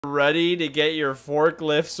Ready to get your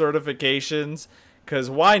forklift certifications? Because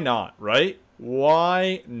why not, right?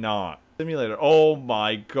 Why not? Simulator. Oh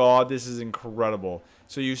my god, this is incredible.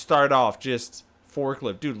 So you start off just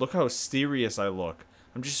forklift. Dude, look how serious I look.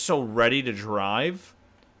 I'm just so ready to drive.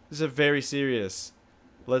 This is very serious.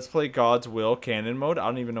 Let's play God's Will Canon mode. I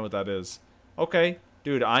don't even know what that is. Okay.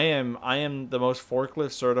 Dude, I am the most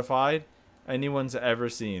forklift certified anyone's ever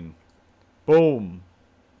seen. Boom.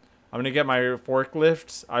 I'm gonna get my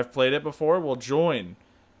forklift. I've played it before. We'll join.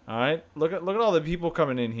 Alright. Look at all the people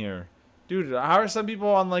coming in here. Dude, how are some people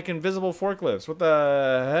on like invisible forklifts? What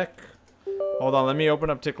the heck? Hold on, let me open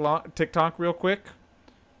up TikTok real quick.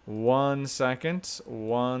 1 second.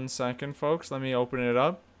 1 second, folks. Let me open it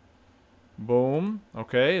up. Boom.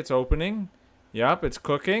 Okay, it's opening. Yep, it's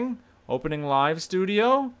cooking. Opening live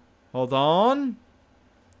studio. Hold on.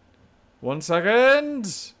 1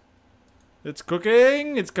 second. It's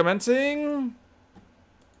cooking. It's commencing.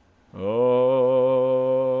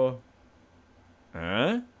 Oh.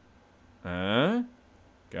 Huh? Huh?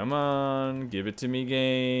 Come on. Give it to me,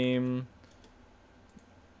 game.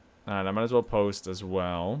 Alright, I might as well post as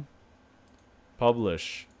well.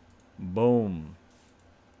 Publish. Boom.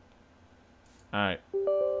 Alright.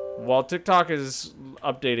 While TikTok is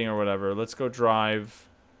updating or whatever, let's go drive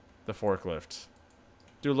the forklift.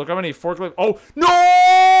 Dude, look how many forklift. Oh,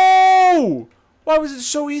 no! Why was it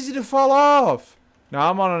so easy to fall off?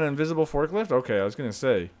 Now I'm on an invisible forklift? Okay, I was gonna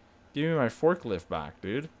say. Give me my forklift back,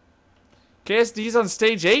 dude. KSD's on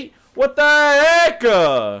stage 8? What the heck?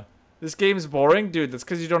 This game's boring? Dude, that's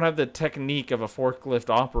because you don't have the technique of a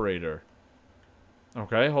forklift operator.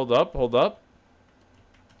 Okay, hold up, hold up.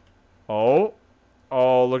 Oh.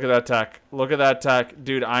 Oh, look at that tech. Look at that tech.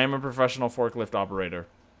 Dude, I am a professional forklift operator.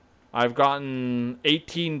 I've gotten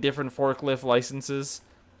 18 different forklift licenses.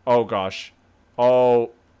 Oh, gosh.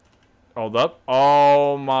 Oh. Hold up.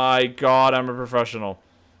 Oh, my God. I'm a professional.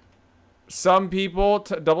 Some people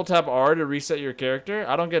double tap R to reset your character.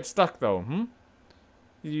 I don't get stuck, though.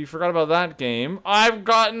 You forgot about that game. I've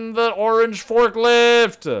gotten the orange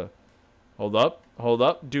forklift. Hold up. Hold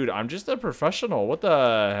up. Dude, I'm just a professional. What the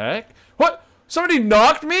heck? What? Somebody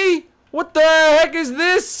knocked me? What the heck is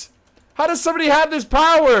this? How does somebody have this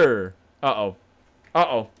power? Uh-oh.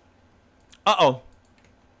 Uh-oh. Uh-oh.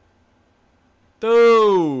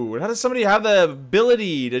 Dude, how does somebody have the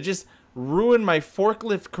ability to just ruin my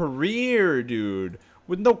forklift career, dude?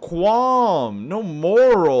 With no qualm, no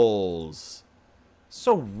morals.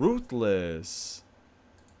 So ruthless.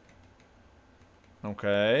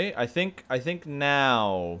 Okay, I think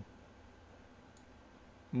now,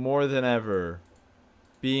 more than ever,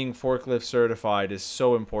 being forklift certified is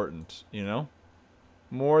so important, you know?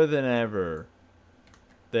 More than ever.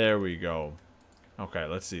 There we go. Okay,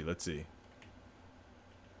 let's see, let's see.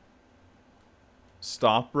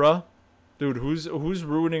 Stop, bruh. Dude, who's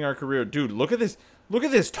ruining our career? Dude, look at this. Look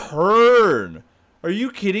at this turn. Are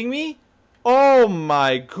you kidding me? Oh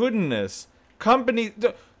my goodness. Company.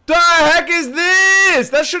 The heck is this?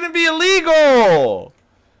 That shouldn't be illegal.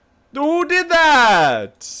 Who did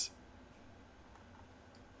that?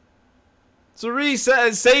 Cerise,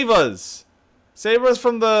 save us. Save us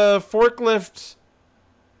from the forklift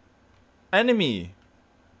enemy.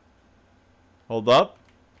 Hold up.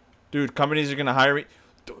 Dude, companies are gonna hire me.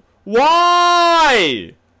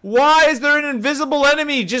 Why? Why is there an invisible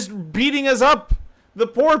enemy just beating us up? The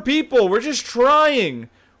poor people. We're just trying.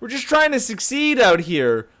 We're just trying to succeed out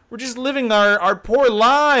here. We're just living our poor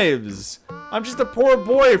lives. I'm just a poor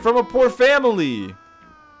boy from a poor family.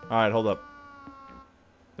 Alright, hold up.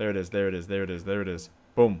 There it is, there it is, there it is, there it is.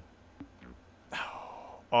 Boom.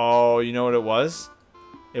 Oh, you know what it was?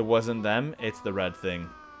 It wasn't them, it's the red thing.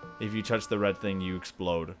 If you touch the red thing, you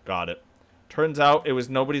explode. Got it. Turns out it was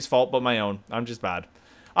nobody's fault but my own. I'm just bad.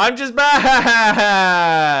 I'm just bad!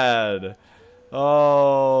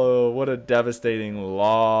 Oh, what a devastating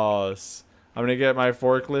loss. I'm gonna get my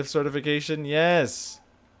forklift certification. Yes.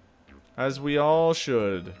 As we all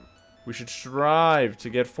should. We should strive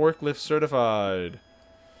to get forklift certified.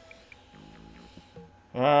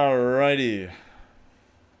 Alrighty.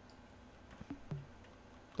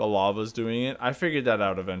 The lava's doing it. I figured that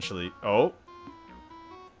out eventually. Oh.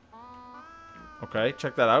 Okay,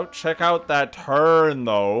 check that out. Check out that turn,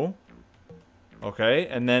 though. Okay,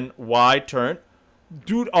 and then Y turn.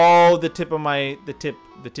 Dude, oh, the tip of my... The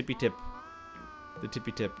tippy tip. The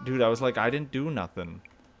tippy tip. Dude, I was like, I didn't do nothing.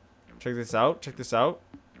 Check this out. Check this out.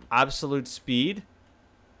 Absolute speed.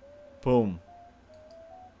 Boom.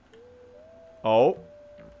 Oh.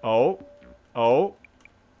 Oh. Oh.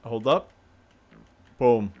 Hold up.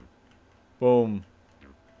 Boom. Boom.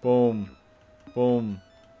 Boom. Boom.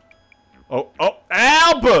 Oh, oh,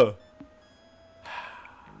 help!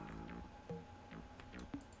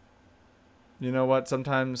 You know what?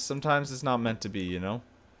 Sometimes it's not meant to be, you know?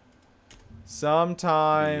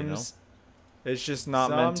 Sometimes it's just not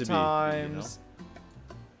meant to be, you know?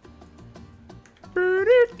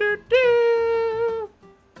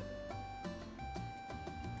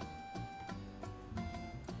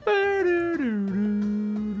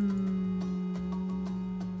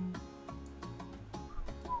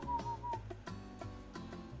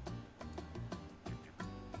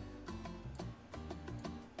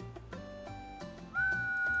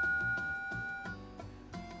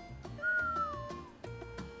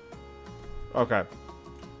 Okay.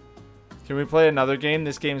 Can we play another game?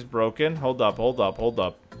 This game's broken. Hold up, hold up, hold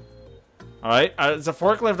up. Alright, as a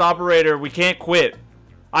forklift operator, we can't quit.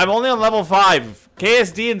 I'm only on level 5.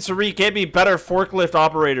 KSD and Suri can't be better forklift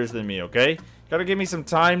operators than me, okay? Gotta give me some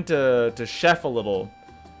time to chef a little,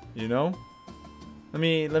 you know? Let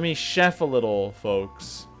me chef a little,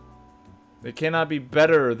 folks. They cannot be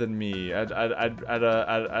better than me at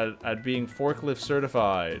being forklift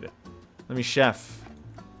certified. Let me chef.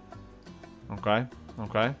 Okay,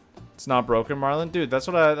 okay. It's not broken, Marlon, dude. That's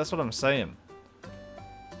what I'm saying.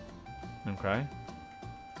 Okay.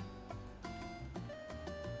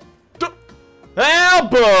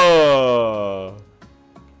 Help!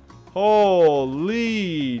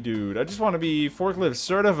 Holy, dude. I just want to be forklift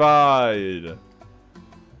certified.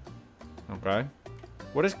 Okay.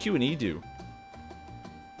 What does Q and E do?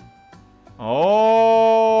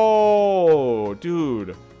 Oh,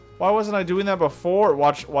 dude. Why wasn't I doing that before?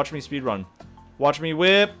 Watch me speedrun. Watch me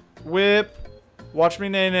whip, whip. Watch me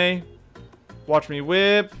nay-nay. Watch me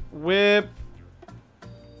whip, whip.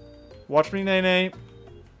 Watch me nay-nay.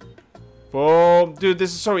 Boom. Dude,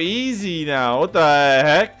 this is so easy now. What the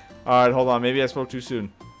heck? Alright, hold on. Maybe I spoke too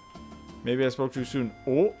soon. Maybe I spoke too soon.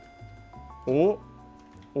 Oh. Oh.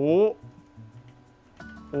 Oh.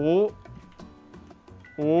 Oh.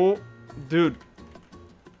 Oh. Dude.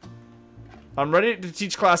 I'm ready to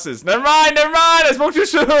teach classes. Never mind, never mind. I spoke too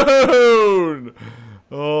soon.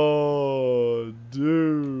 Oh,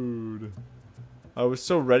 dude. I was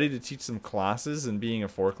so ready to teach some classes and being a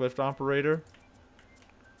forklift operator.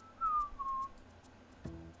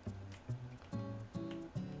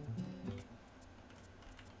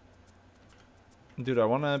 Dude, I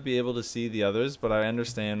want to be able to see the others, but I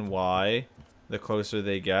understand why the closer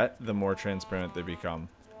they get, the more transparent they become.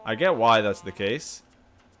 I get why that's the case.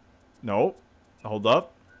 Nope. Hold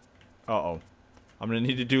up. Uh-oh. I'm gonna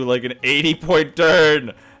need to do like an 80-point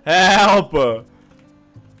turn. Help!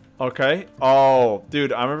 Okay. Oh,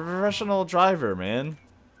 dude, I'm a professional driver, man.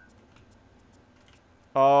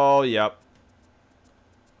 Oh, yep.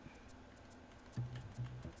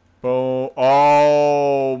 Boom.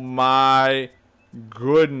 Oh, my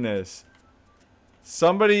goodness.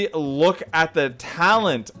 Somebody look at the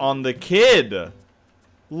talent on the kid.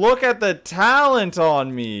 Look at the talent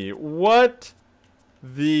on me. What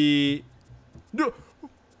the... No.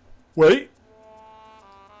 Wait.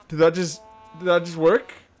 Did that just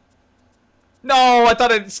work? No, I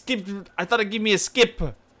thought it skipped. I thought it gave me a skip.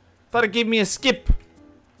 I thought it gave me a skip.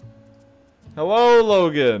 Hello,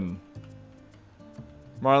 Logan.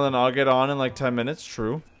 Marlon, I'll get on in like 10 minutes.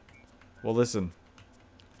 True. Well, listen.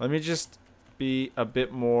 Let me just be a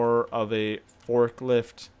bit more of a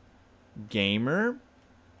forklift gamer.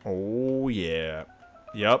 Oh, yeah.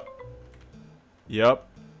 Yep. Yep.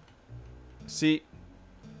 See.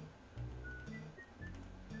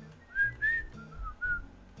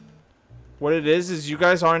 What it is you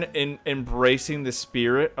guys aren't embracing the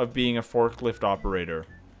spirit of being a forklift operator.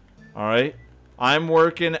 Alright? I'm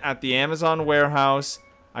working at the Amazon warehouse.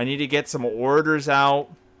 I need to get some orders out.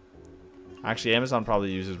 Actually, Amazon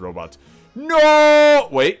probably uses robots. No!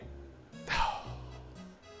 Wait.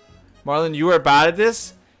 Marlon, you are bad at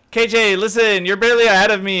this? KJ, listen, you're barely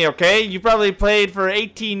ahead of me, okay? You probably played for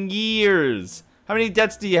 18 years. How many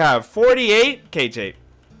debts do you have? 48? KJ,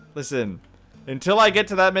 listen. Until I get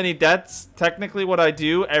to that many debts, technically what I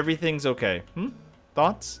do, everything's okay.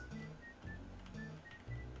 Thoughts?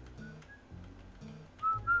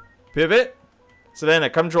 Pivot? Savannah,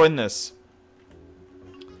 come join this.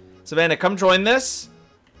 Savannah, come join this.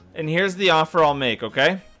 And here's the offer I'll make,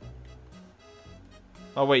 okay?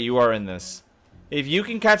 Oh, wait, you are in this. If you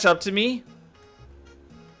can catch up to me,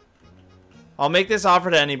 I'll make this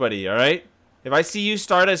offer to anybody, alright? If I see you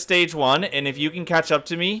start at stage 1, and if you can catch up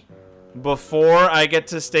to me before I get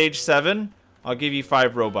to stage 7, I'll give you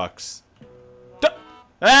 5 Robux.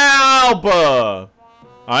 Help!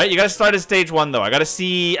 Alright, you gotta start at stage 1, though. I gotta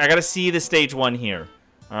see the stage 1 here.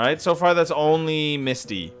 Alright, so far that's only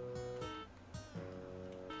Misty.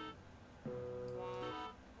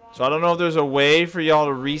 So I don't know if there's a way for y'all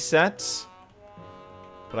to reset.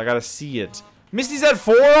 But I gotta see it. Misty's at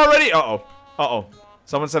 4 already? Uh-oh. Uh-oh.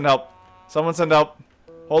 Someone send help. Someone send help.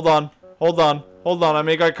 Hold on. Hold on. Hold on. I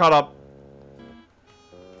may get caught up.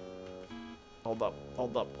 Hold up.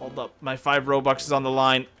 Hold up. Hold up. My 5 Robux is on the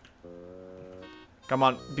line. Come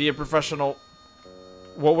on. Be a professional.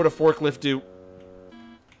 What would a forklift do?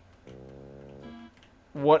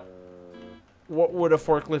 What would a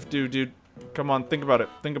forklift do, dude? Come on. Think about it.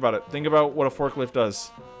 Think about it. Think about what a forklift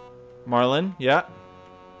does. Marlon? Yeah?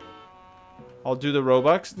 I'll do the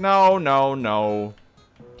Robux. No, no, no.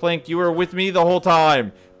 Plink, you were with me the whole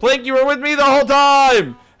time. Plink, you were with me the whole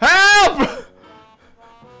time! Help!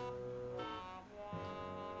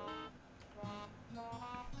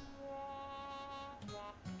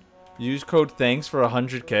 Use code THANKS for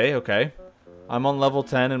 100k. Okay. I'm on level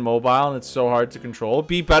 10 in mobile and it's so hard to control.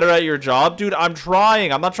 Be better at your job? Dude, I'm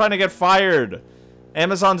trying. I'm not trying to get fired.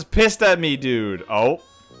 Amazon's pissed at me, dude. Oh.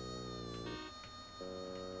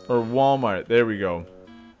 Or Walmart. There we go.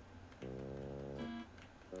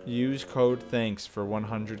 Use code THANKS for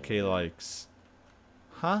 100k likes.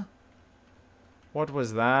 Huh? What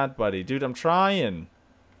was that, buddy? Dude, I'm trying.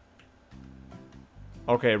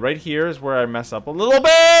 Okay, right here is where I mess up a little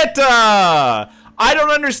bit! I don't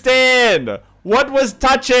understand! What was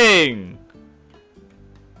touching?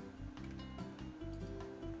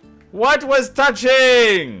 What was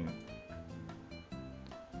touching?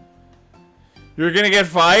 You're gonna get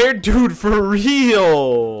fired? Dude, for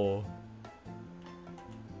real!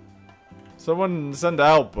 Someone send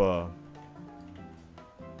help.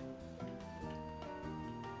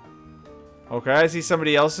 Okay, I see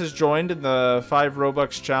somebody else has joined in the 5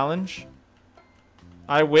 Robux challenge.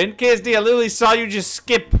 I win? KSD, I literally saw you just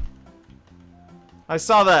skip. I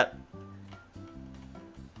saw that.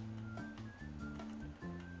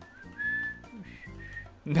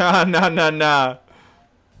 Nah, nah, nah, nah.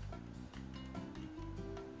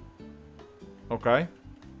 Okay.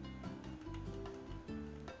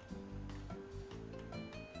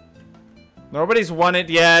 Nobody's won it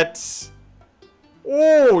yet.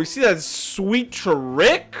 Oh, you see that sweet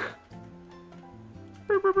trick?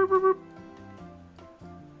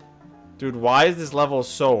 Dude, why is this level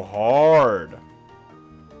so hard?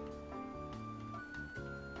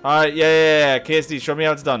 Alright, yeah. KSD, show me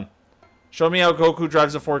how it's done. Show me how Goku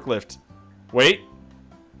drives a forklift. Wait.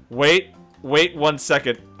 Wait 1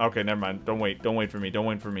 second. Okay, never mind. Don't wait. Don't wait for me. Don't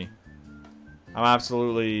wait for me. I'm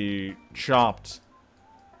absolutely chopped.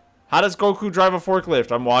 How does Goku drive a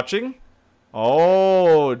forklift? I'm watching.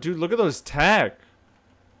 Oh, dude, look at those tech.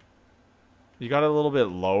 You got it a little bit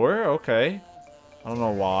lower? Okay. I don't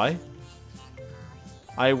know why.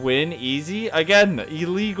 I win easy? Again,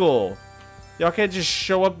 illegal. Y'all can't just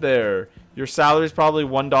show up there. Your salary is probably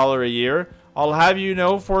 $1 a year. I'll have you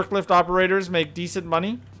know forklift operators make decent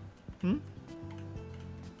money.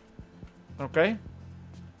 Okay.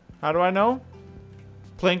 How do I know?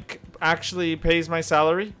 Plink actually pays my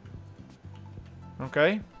salary.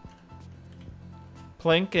 Okay.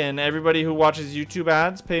 Plink and everybody who watches YouTube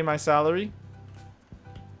ads pay my salary.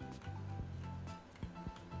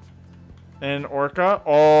 And Orca.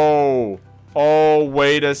 Oh,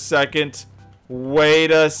 wait a second. Wait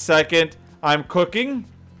a second. I'm cooking.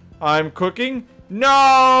 I'm cooking.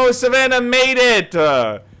 No, Savannah made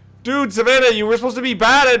it. Dude, Savannah, you were supposed to be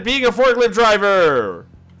bad at being a forklift driver.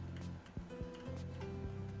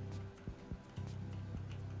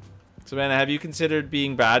 Savannah, have you considered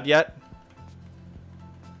being bad yet?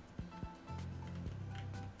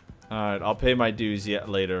 Alright, I'll pay my dues yet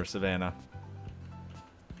later, Savannah.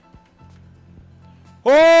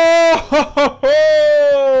 Oh! Ho, ho,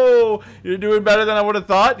 ho! You're doing better than I would have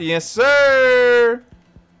thought. Yes, sir.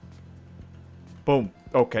 Boom.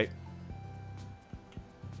 Okay.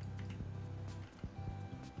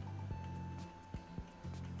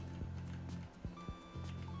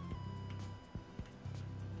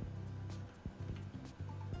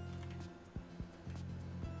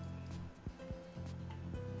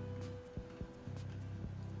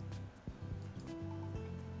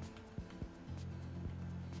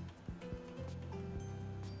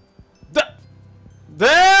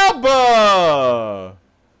 Delba!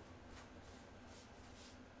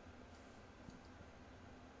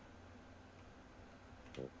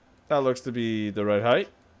 That looks to be the right height.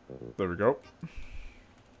 There we go.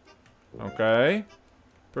 Okay.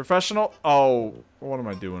 Professional. Oh, what am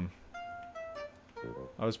I doing?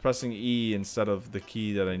 I was pressing E instead of the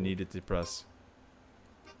key that I needed to press.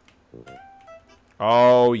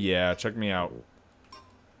 Oh, yeah. Check me out.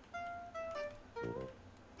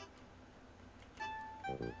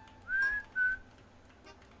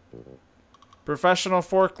 Professional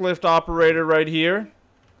forklift operator right here.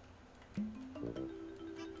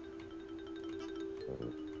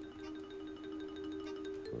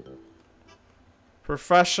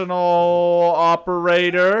 Professional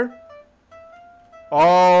operator.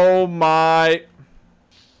 Oh my.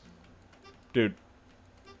 Dude.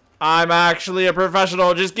 I'm actually a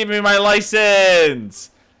professional. Just give me my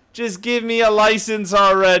license. Just give me a license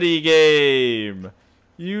already, game.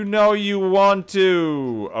 You know you want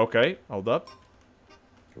to. Okay, hold up.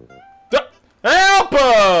 Help!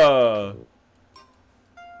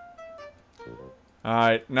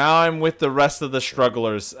 Alright, now I'm with the rest of the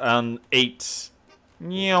strugglers on 8.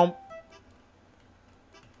 Nyomp.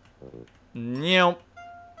 Nyomp.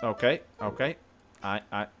 Okay, okay. I.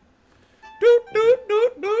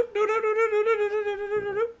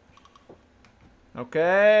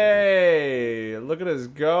 Okay, look at us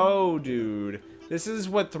go, dude. This is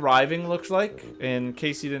what thriving looks like, in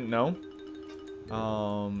case you didn't know.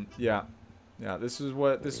 Yeah. Yeah, this is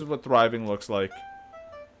what thriving looks like.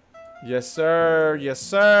 Yes, sir. Yes,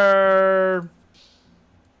 sir.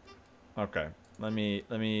 Okay. Let me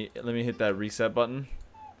hit that reset button.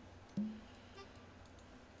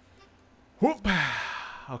 Whoop.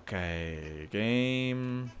 Okay,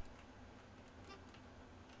 game.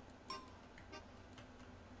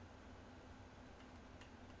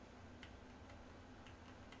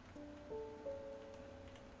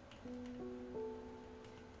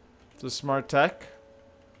 It's a smart tech.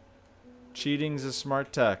 Cheating's a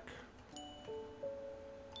smart tech.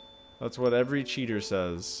 That's what every cheater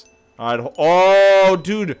says. Alright. Oh,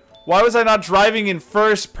 dude. Why was I not driving in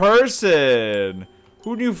first person?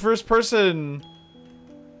 Who knew first person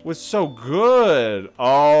was so good?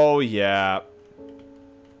 Oh, yeah.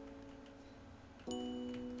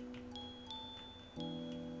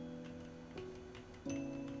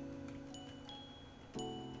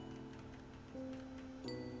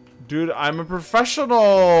 Dude, I'm a professional.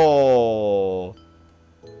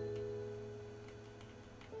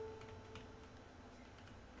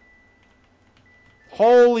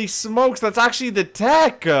 Holy smokes, that's actually the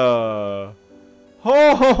tech.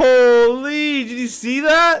 Holy, did you see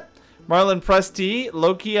that? Marlon, press T.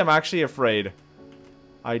 Low-key, I'm actually afraid.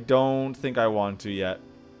 I don't think I want to yet.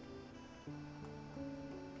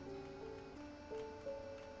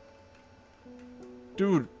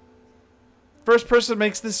 Dude. First person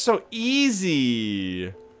makes this so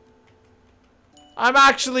easy. I'm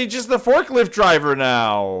actually just the forklift driver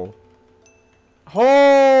now.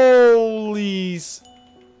 Holy.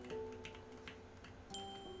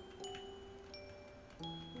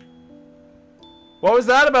 What was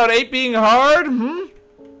that about 8 being hard? I don't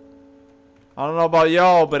know about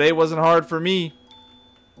y'all, but 8 wasn't hard for me.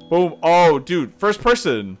 Boom. Oh, dude. First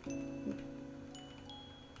person.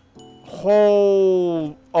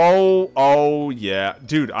 Oh, yeah.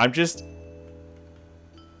 Dude, I'm just...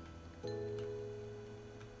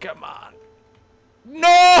 Come on.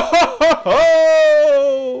 No!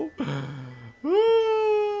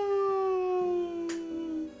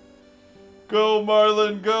 Go,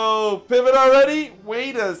 Marlon, go. Pivot already?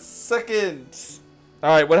 Wait a second.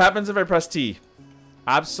 Alright, what happens if I press T?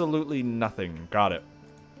 Absolutely nothing. Got it.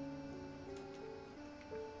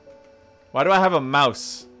 Why do I have a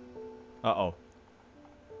mouse? Uh-oh.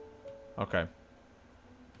 Okay.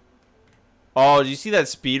 Oh, do you see that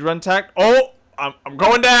speedrun tech? Oh! I'm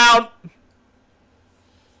going down!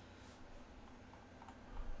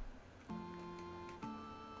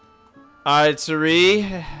 Alright,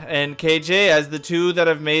 Suri and KJ as the two that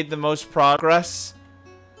have made the most progress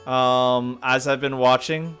as I've been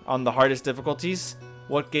watching on the hardest difficulties.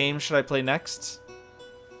 What game should I play next?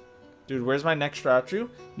 Dude, where's my next strat?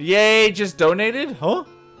 Yay, just donated? Huh?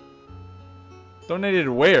 Donated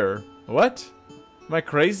where? What? Am I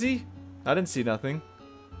crazy? I didn't see nothing.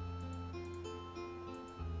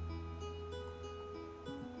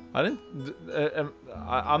 I didn't...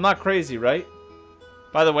 I'm not crazy, right?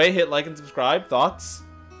 By the way, hit like and subscribe. Thoughts?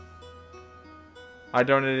 I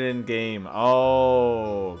donated in game.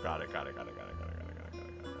 Oh, got it.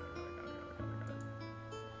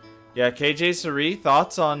 Yeah, KJ Suri,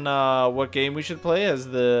 thoughts on what game we should play as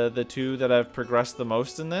the two that have progressed the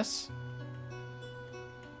most in this?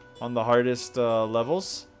 On the hardest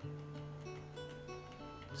levels?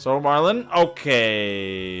 So, Marlon?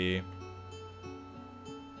 Okay.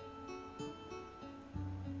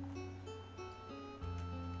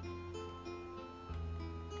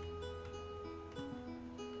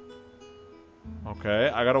 Okay,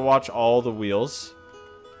 I gotta watch all the wheels.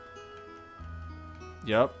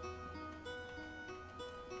 Yep.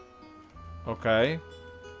 Okay.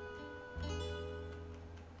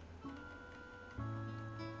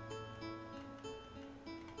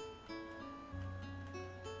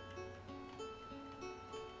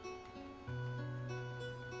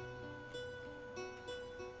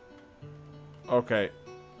 Okay.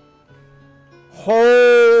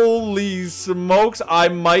 Holy smokes. I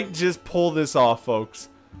might just pull this off, folks.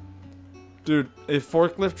 Dude, if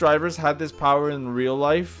forklift drivers had this power in real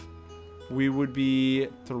life, we would be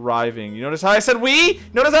thriving. You notice how I said we?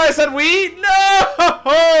 Notice how I said we?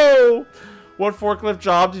 No! What forklift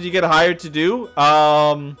job did you get hired to do?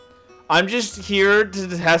 I'm just here to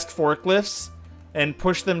test forklifts and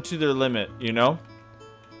push them to their limit, you know?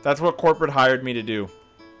 That's what corporate hired me to do.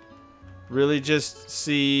 Really just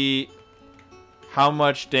see how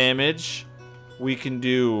much damage we can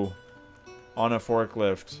do on a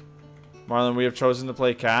forklift. Marlon, we have chosen to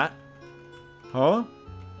play cat. Huh?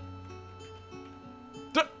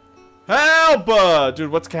 Help!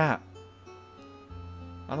 Dude, what's cat?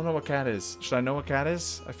 I don't know what cat is. Should I know what cat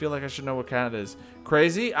is? I feel like I should know what cat is.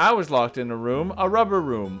 Crazy? I was locked in a room. A rubber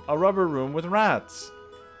room. A rubber room with rats.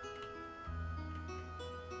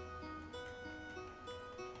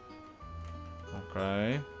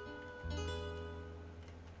 Okay.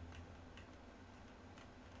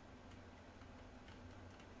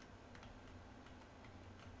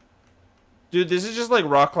 Dude, this is just like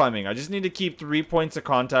rock climbing. I just need to keep 3 points of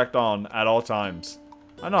contact on at all times.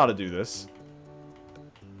 I know how to do this.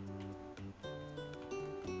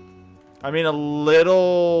 I mean, a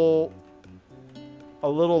little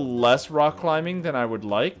less rock climbing than I would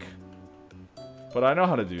like. But I know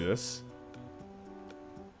how to do this.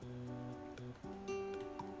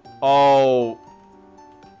 Oh.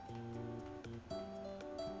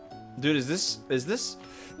 Dude, is this?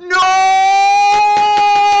 No!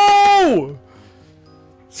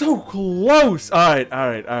 So close. All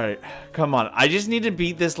right. Come on. I just need to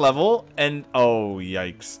beat this level and oh,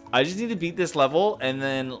 yikes. I just need to beat this level and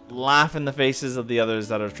then laugh in the faces of the others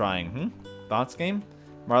that are trying. Thoughts game?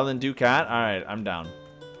 Marlon do cat? All right, I'm down.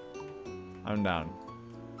 I'm down.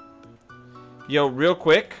 Yo, real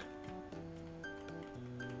quick.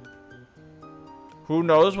 Who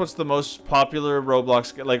knows what's the most popular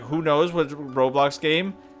Roblox? Like, who knows what Roblox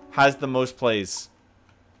game has the most plays?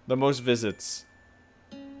 The most visits?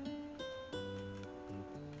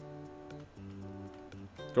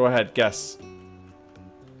 Go ahead, guess.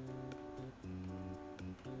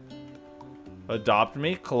 Adopt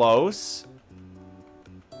Me? Close.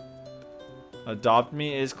 Adopt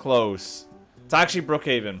Me is close. It's actually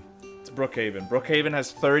Brookhaven. It's Brookhaven. Brookhaven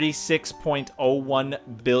has 36.01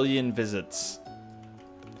 billion visits.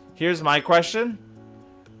 Here's my question.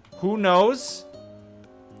 Who knows?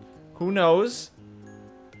 Who knows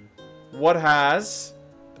what has...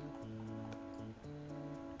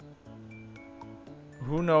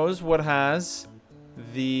 Who knows what has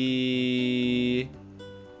the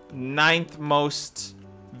 9th most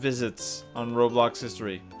visits on Roblox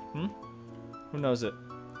history? Who knows it?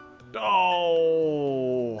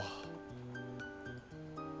 Oh!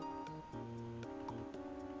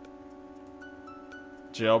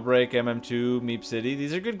 Jailbreak, MM2, Meep City.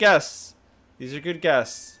 These are good guesses. These are good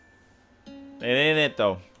guesses. It ain't it,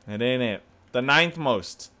 though. It ain't it. The 9th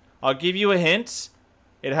most. I'll give you a hint.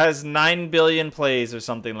 It has 9 billion plays or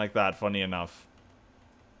something like that, funny enough.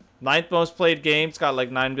 9th most played game. It's got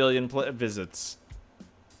like 9 billion visits.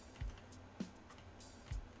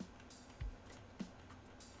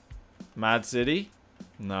 Mad City?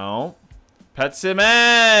 No. Pet Sim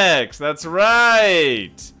X! That's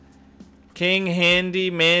right! King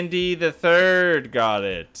Handy Mandy the Third got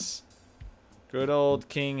it. Good old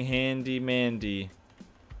King Handy Mandy.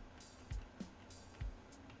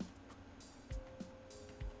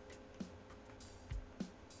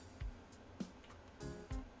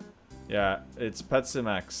 Yeah, it's Pet Sim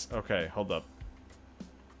X. Okay, hold up.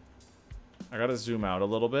 I gotta zoom out a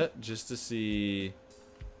little bit just to see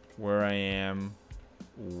where I am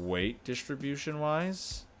weight distribution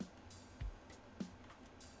wise.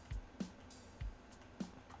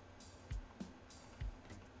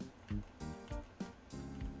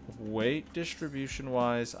 Weight distribution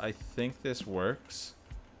wise, I think this works.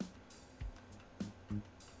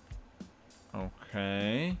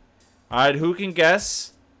 Okay. Alright, who can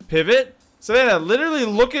guess? Pivot? Savannah, literally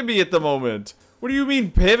look at me at the moment. What do you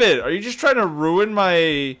mean pivot? Are you just trying to ruin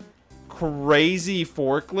my crazy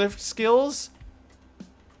forklift skills?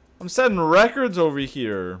 I'm setting records over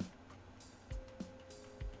here.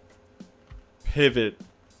 Pivot,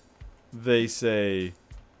 they say.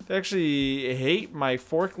 They actually hate my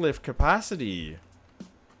forklift capacity.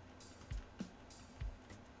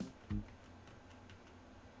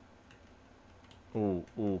 Ooh,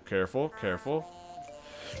 ooh, careful, careful.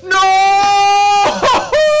 No!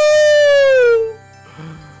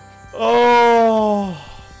 Oh.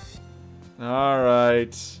 All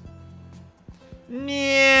right.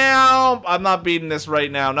 Meow. I'm not beating this right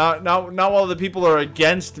now. Not while the people are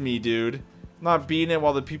against me, dude. I'm not beating it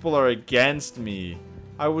while the people are against me.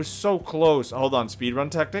 I was so close. Hold on, speedrun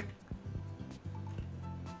tactic.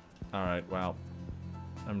 Alright, wow.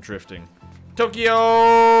 I'm drifting.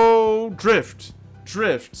 Tokyo drift.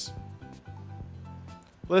 Drift.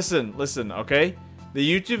 Listen, okay?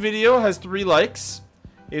 The YouTube video has 3 likes.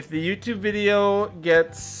 If the YouTube video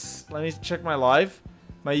gets... Let me check my live.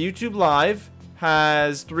 My YouTube live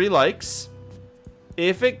has 3 likes.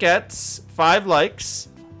 If it gets 5 likes,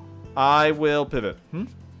 I will pivot.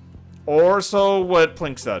 Or so what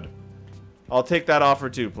Plink said. I'll take that offer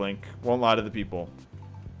too, Plink. Won't lie to the people.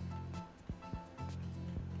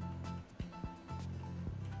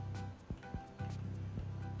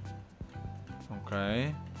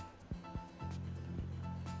 Okay.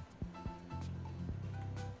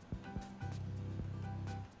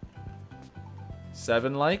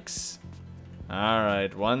 Seven likes?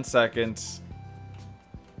 Alright, 1 second.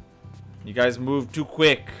 You guys moved too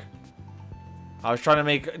quick. I was trying to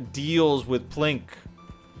make deals with Plink.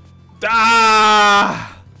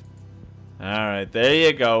 Ah! Alright, there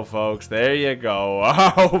you go, folks. There you go.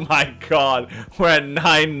 Oh my god. We're at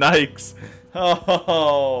 9 likes.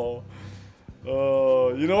 Oh.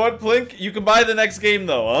 Oh. You know what, Plink? You can buy the next game,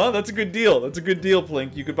 though, huh? That's a good deal. That's a good deal,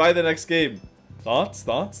 Plink. You could buy the next game. Thoughts?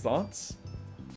 Thoughts? Thoughts?